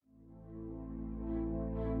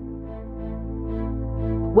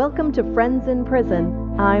Welcome to Friends in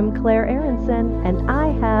Prison. I'm Claire Aronson, and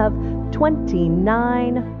I have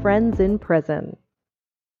 29 friends in prison.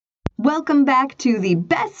 Welcome back to the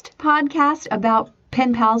best podcast about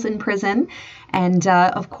pen pals in prison. And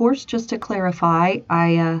of course, just to clarify,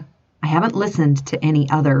 I haven't listened to any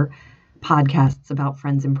other podcasts about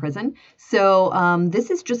friends in prison. So this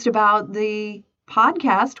is just about the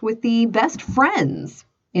podcast with the best friends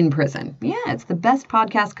in prison. Yeah, it's the best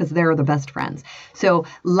podcast because they're the best friends. So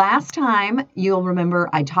last time, you'll remember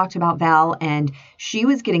I talked about Val, and she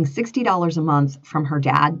was getting $60 a month from her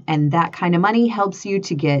dad. And that kind of money helps you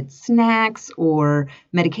to get snacks or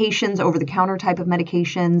medications, over-the-counter type of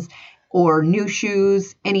medications, or new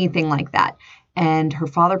shoes, anything like that. And her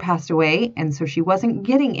father passed away, and so she wasn't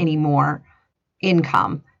getting any more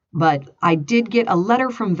income. But I did get a letter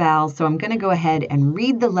from Val, so I'm going to go ahead and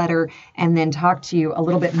read the letter and then talk to you a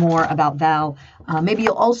little bit more about Val. Maybe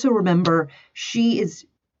you'll also remember she has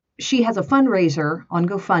a fundraiser on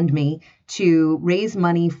GoFundMe to raise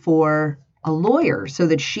money for a lawyer so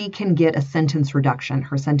that she can get a sentence reduction.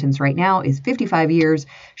 Her sentence right now is 55 years.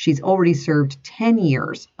 She's already served 10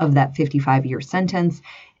 years of that 55-year sentence,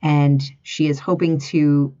 and she is hoping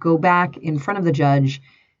to go back in front of the judge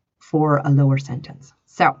for a lower sentence.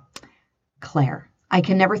 So, Claire, I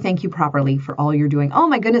can never thank you properly for all you're doing. Oh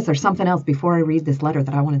my goodness, there's something else before I read this letter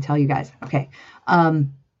that I want to tell you guys. Okay.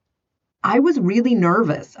 I was really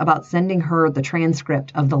nervous about sending her the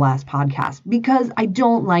transcript of the last podcast because I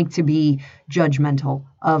don't like to be judgmental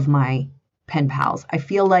of my pen pals. I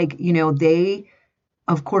feel like,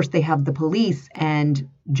 of course, they have the police and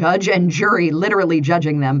judge and jury literally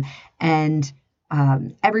judging them, and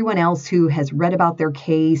everyone else who has read about their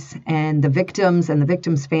case and the victims and the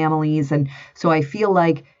victims' families. And so I feel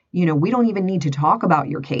like, we don't even need to talk about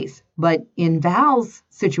your case. But in Val's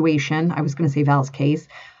situation, I was going to say Val's case,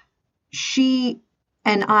 she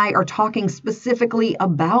and I are talking specifically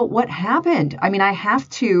about what happened. I mean, I have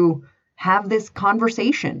to have this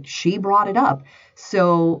conversation. She brought it up.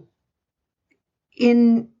 So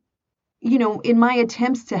in my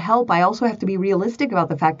attempts to help, I also have to be realistic about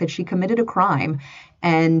the fact that she committed a crime,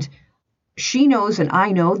 and she knows, and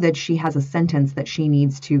I know, that she has a sentence that she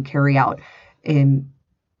needs to carry out in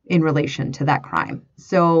relation to that crime.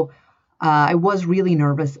 So I was really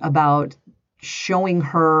nervous about showing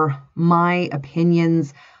her my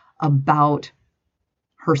opinions about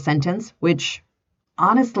her sentence, which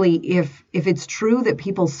honestly, if it's true that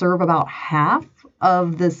people serve about half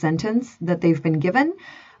of the sentence that they've been given,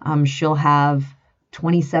 she'll have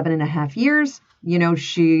 27 and a half years.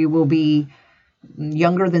 She will be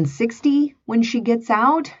younger than 60 when she gets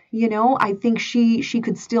out. I think she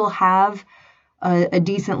could still have a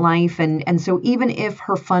decent life. And so even if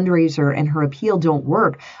her fundraiser and her appeal don't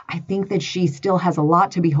work, I think that she still has a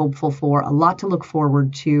lot to be hopeful for, a lot to look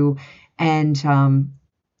forward to. And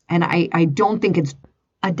I don't think it's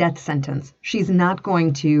a death sentence. She's not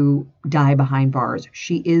going to die behind bars.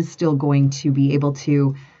 She is still going to be able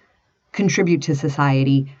to contribute to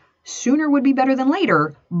society. Sooner would be better than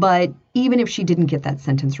later, but even if she didn't get that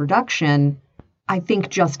sentence reduction, I think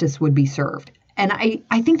justice would be served. And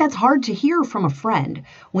I think that's hard to hear from a friend.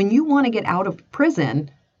 When you want to get out of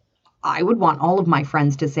prison, I would want all of my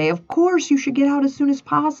friends to say, of course, you should get out as soon as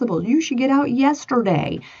possible. You should get out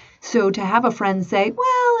yesterday. So to have a friend say,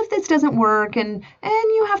 well, if this doesn't work and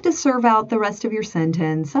you have to serve out the rest of your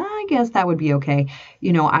sentence, I guess that would be okay.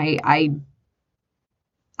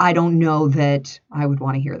 I don't know that I would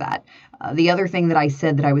want to hear that. The other thing that I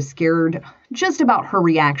said that I was scared just about her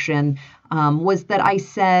reaction was that I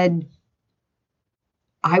said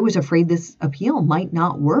I was afraid this appeal might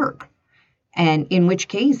not work. And in which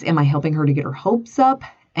case, am I helping her to get her hopes up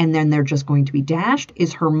and then they're just going to be dashed?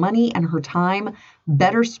 Is her money and her time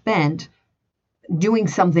better spent doing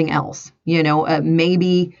something else?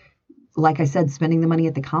 Maybe, like I said, spending the money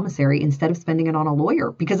at the commissary instead of spending it on a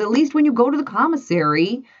lawyer. Because at least when you go to the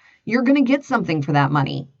commissary, you're going to get something for that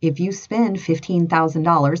money. If you spend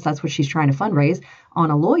 $15,000, that's what she's trying to fundraise,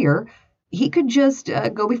 on a lawyer, he could just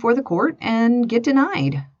go before the court and get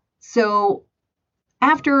denied. So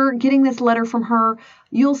after getting this letter from her,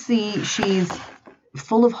 you'll see she's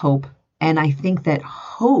full of hope. And I think that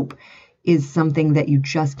hope is something that you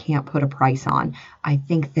just can't put a price on. I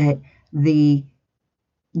think that the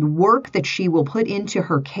work that she will put into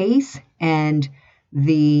her case and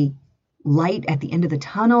the light at the end of the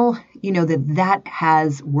tunnel, that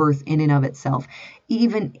has worth in and of itself,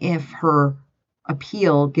 even if her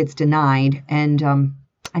appeal gets denied. And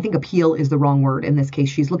I think appeal is the wrong word in this case.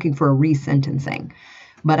 She's looking for a resentencing.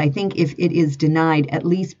 But I think if it is denied, at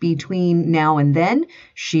least between now and then,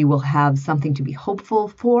 she will have something to be hopeful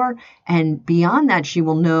for. And beyond that, she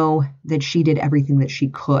will know that she did everything that she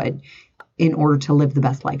could in order to live the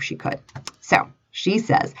best life she could. So she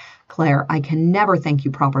says, Claire, I can never thank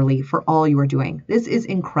you properly for all you are doing. This is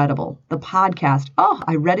incredible. The podcast,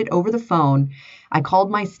 I read it over the phone. I called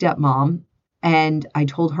my stepmom and I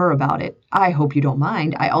told her about it. I hope you don't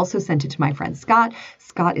mind. I also sent it to my friend Scott.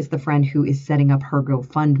 Scott is the friend who is setting up her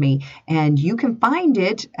GoFundMe. And you can find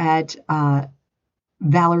it at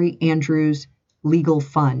Valerie Andrews Legal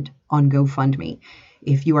Fund on GoFundMe.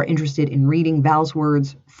 If you are interested in reading Val's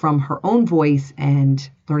words from her own voice and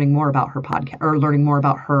learning more about her podcast or learning more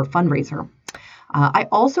about her fundraiser. I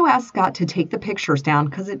also asked Scott to take the pictures down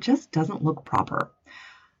because it just doesn't look proper.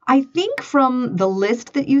 I think from the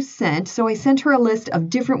list that you sent, so I sent her a list of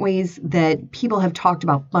different ways that people have talked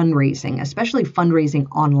about fundraising, especially fundraising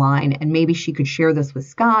online, and maybe she could share this with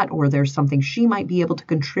Scott, or there's something she might be able to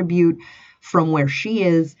contribute from where she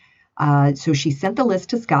is. So she sent the list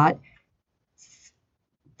to Scott.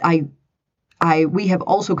 We have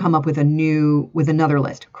also come up with another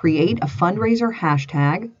list. Create a fundraiser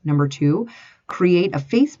hashtag, number 2. Create a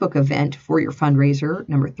Facebook event for your fundraiser,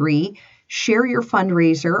 number 3. Share your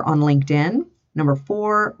fundraiser on LinkedIn. Number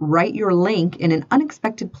 4, write your link in an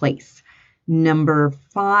unexpected place. Number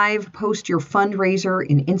 5, post your fundraiser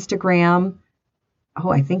in Instagram.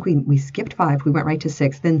 I think we skipped 5. We went right to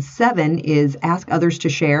 6. Then 7 is ask others to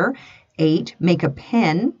share. 8, make a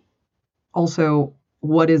pen. Also,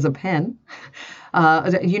 what is a pen?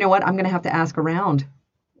 You know what? I'm going to have to ask around,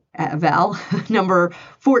 Val. Number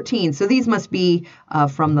 14. So these must be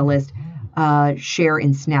from the list. Share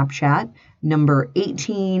in Snapchat. Number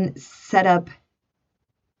 18, set up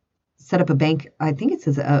a bank. I think it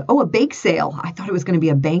says, a bake sale. I thought it was going to be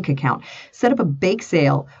a bank account. Set up a bake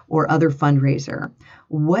sale or other fundraiser.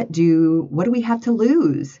 What do we have to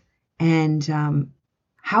lose? And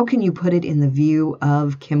how can you put it in the view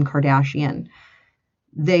of Kim Kardashian?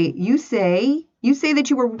 You say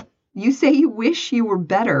you wish you were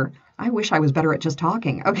better. I wish I was better at just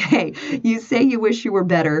talking. Okay. You say you wish you were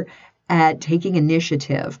better at taking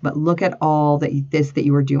initiative, but look at all that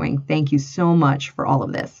you are doing. Thank you so much for all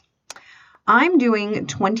of this. I'm doing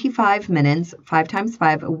 25 minutes, 5 times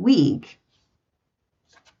 5 a week,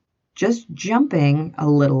 just jumping a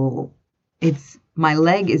little. My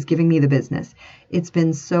leg is giving me the business. It's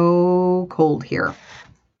been so cold here.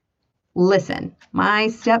 Listen, my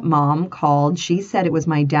stepmom called. She said it was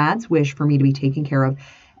my dad's wish for me to be taken care of,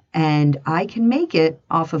 and I can make it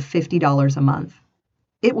off of $50 a month.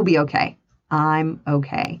 It will be okay. I'm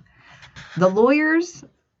okay. The lawyer's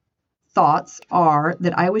thoughts are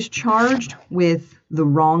that I was charged with the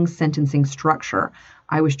wrong sentencing structure.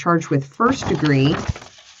 I was charged with first degree,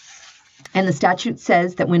 and the statute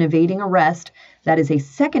says that when evading arrest, that is a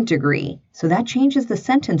second degree. So that changes the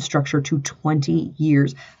sentence structure to 20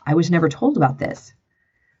 years. I was never told about this.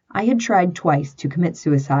 I had tried twice to commit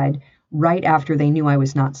suicide right after they knew I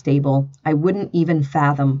was not stable. I wouldn't even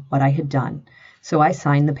fathom what I had done. So I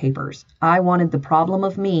signed the papers. I wanted the problem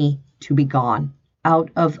of me to be gone, out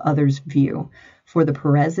of others' view, for the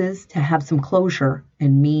Perezes to have some closure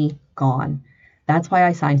and me gone. That's why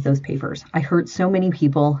I signed those papers. I hurt so many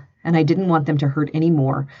people, and I didn't want them to hurt any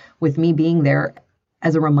more with me being there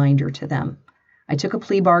as a reminder to them. I took a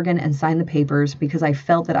plea bargain and signed the papers because I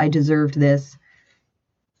felt that I deserved this.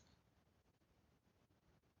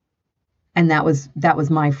 And that was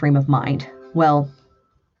my frame of mind. Well,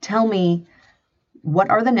 tell me,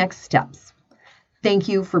 what are the next steps? Thank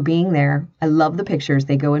you for being there. I love the pictures.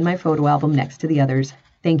 They go in my photo album next to the others.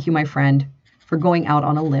 Thank you, my friend, for going out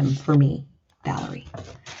on a limb for me, Valerie.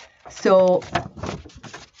 So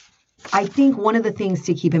I think one of the things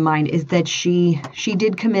to keep in mind is that she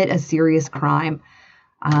did commit a serious crime.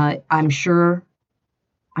 I'm sure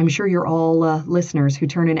you're all listeners who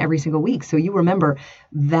turn in every single week. So you remember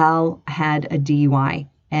Val had a DUI.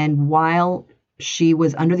 And while she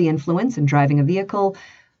was under the influence and driving a vehicle,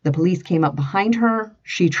 the police came up behind her.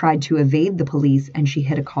 She tried to evade the police and she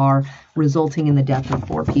hit a car, resulting in the death of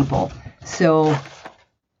 4 people. So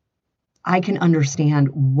I can understand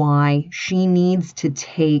why she needs to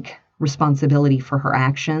take responsibility for her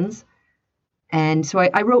actions. And so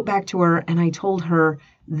I wrote back to her and I told her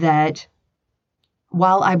that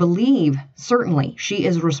while I believe certainly she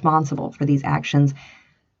is responsible for these actions,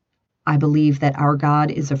 I believe that our God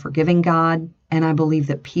is a forgiving God, and I believe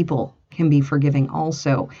that people can be forgiving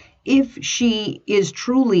also. If she is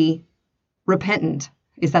truly repentant,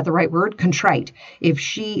 is that the right word? Contrite. If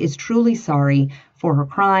she is truly sorry for her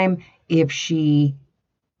crime, if she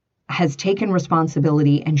has taken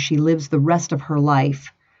responsibility and she lives the rest of her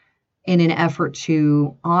life in an effort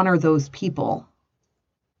to honor those people.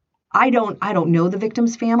 I don't know the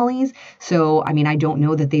victims' families, so I mean, I don't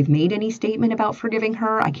know that they've made any statement about forgiving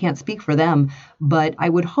her. I can't speak for them, but I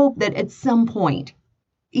would hope that at some point,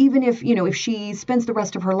 even if, if she spends the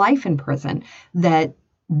rest of her life in prison, that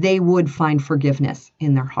they would find forgiveness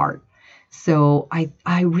in their heart. So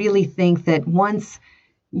I really think that once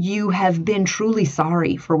you have been truly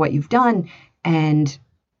sorry for what you've done, and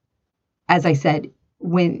as I said,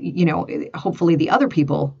 when, hopefully the other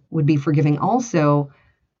people would be forgiving also,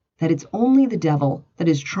 that it's only the devil that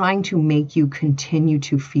is trying to make you continue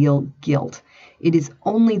to feel guilt. It is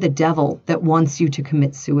only the devil that wants you to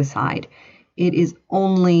commit suicide. It is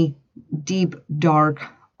only deep, dark,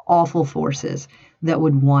 awful forces that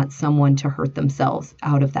would want someone to hurt themselves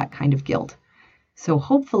out of that kind of guilt. So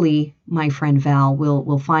hopefully my friend Val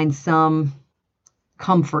will find some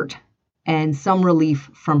comfort and some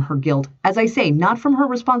relief from her guilt. As I say, not from her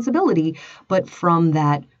responsibility, but from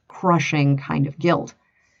that crushing kind of guilt.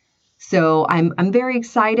 So I'm very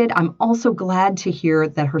excited. I'm also glad to hear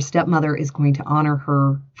that her stepmother is going to honor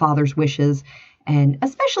her father's wishes, and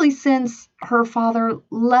especially since her father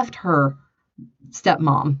left her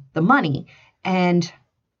stepmom the money. And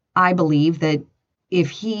I believe that if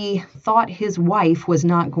he thought his wife was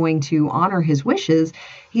not going to honor his wishes,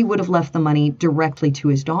 he would have left the money directly to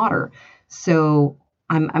his daughter. So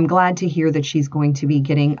I'm glad to hear that she's going to be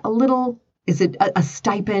getting a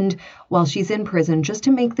stipend while she's in prison, just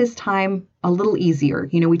to make this time a little easier.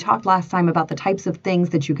 We talked last time about the types of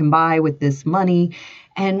things that you can buy with this money,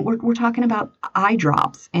 and we're talking about eye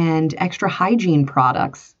drops and extra hygiene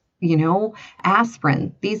products,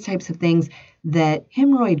 aspirin, these types of things, that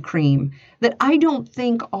hemorrhoid cream, that I don't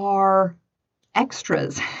think are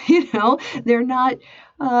extras. They're not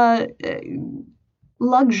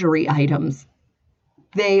luxury items.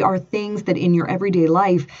 They are things that in your everyday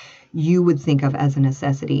life you would think of as a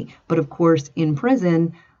necessity. But of course, in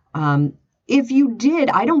prison, if you did,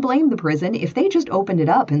 I don't blame the prison. If they just opened it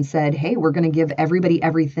up and said, hey, we're going to give everybody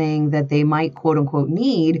everything that they might, quote unquote,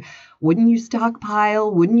 need, wouldn't you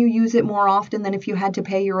stockpile? Wouldn't you use it more often than if you had to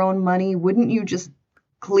pay your own money? Wouldn't you just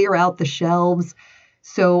clear out the shelves?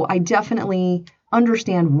 So I definitely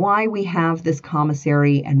understand why we have this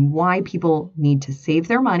commissary and why people need to save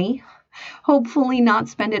their money, hopefully not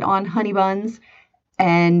spend it on honey buns,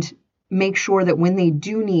 and make sure that when they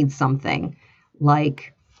do need something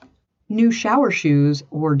like new shower shoes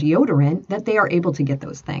or deodorant, that they are able to get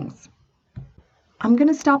those things. I'm going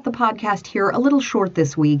to stop the podcast here a little short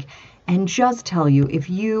this week and just tell you, if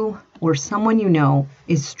you or someone you know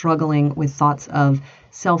is struggling with thoughts of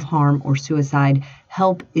self-harm or suicide,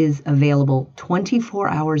 help is available 24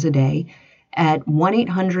 hours a day at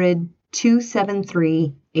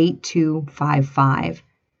 1-800-273-8255.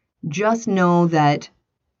 Just know that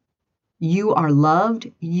you are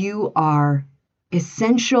loved, you are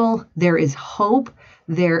essential, there is hope,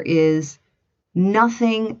 there is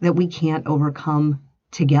nothing that we can't overcome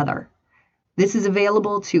together. This is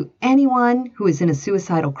available to anyone who is in a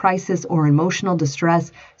suicidal crisis or emotional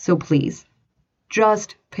distress, so please,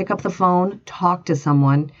 just pick up the phone, talk to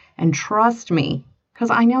someone, and trust me,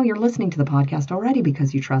 because I know you're listening to the podcast already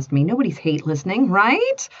because you trust me. Nobody's hate listening,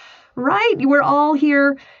 right? Right? We're all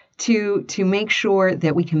here to make sure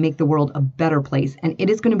that we can make the world a better place. And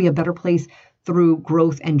it is going to be a better place through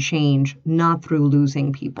growth and change, not through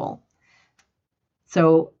losing people.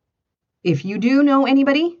 So if you do know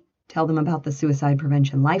anybody, tell them about the Suicide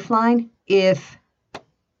Prevention Lifeline. If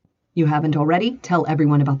you haven't already, tell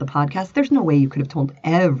everyone about the podcast. There's no way you could have told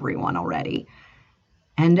everyone already.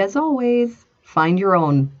 And as always, find your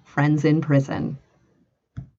own friends in prison.